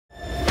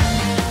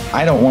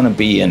I don't want to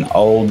be an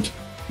old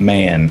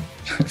man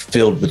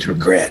filled with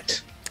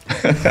regret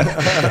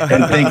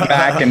and think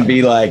back and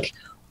be like,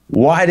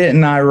 why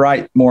didn't I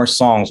write more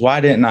songs?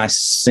 Why didn't I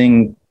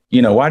sing?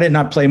 Why didn't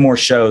I play more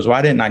shows?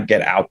 Why didn't I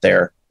get out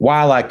there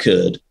while I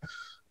could,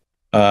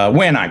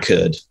 when I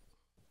could?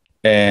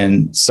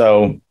 And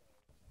so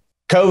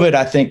COVID,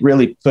 I think,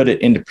 really put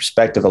it into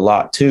perspective a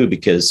lot too,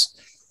 because,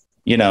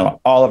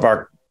 all of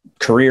our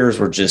careers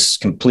were just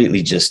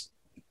completely just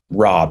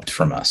robbed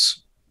from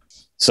us.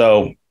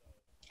 So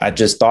I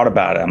just thought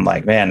about it. I'm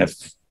like, man,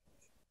 if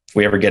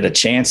we ever get a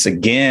chance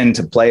again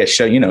to play a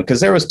show, because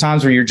there was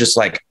times where you're just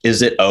like,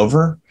 is it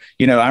over?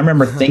 I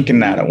remember thinking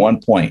that at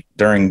one point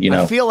during,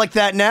 I feel like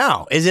that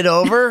now. Is it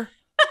over?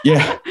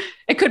 Yeah.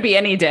 It could be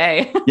any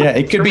day. Yeah,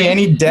 it could be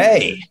any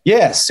day.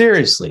 Yeah,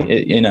 seriously.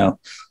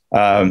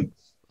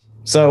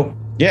 So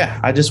yeah,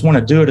 I just want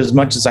to do it as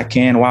much as I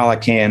can while I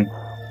can.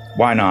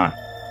 Why not?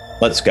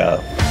 Let's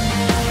go.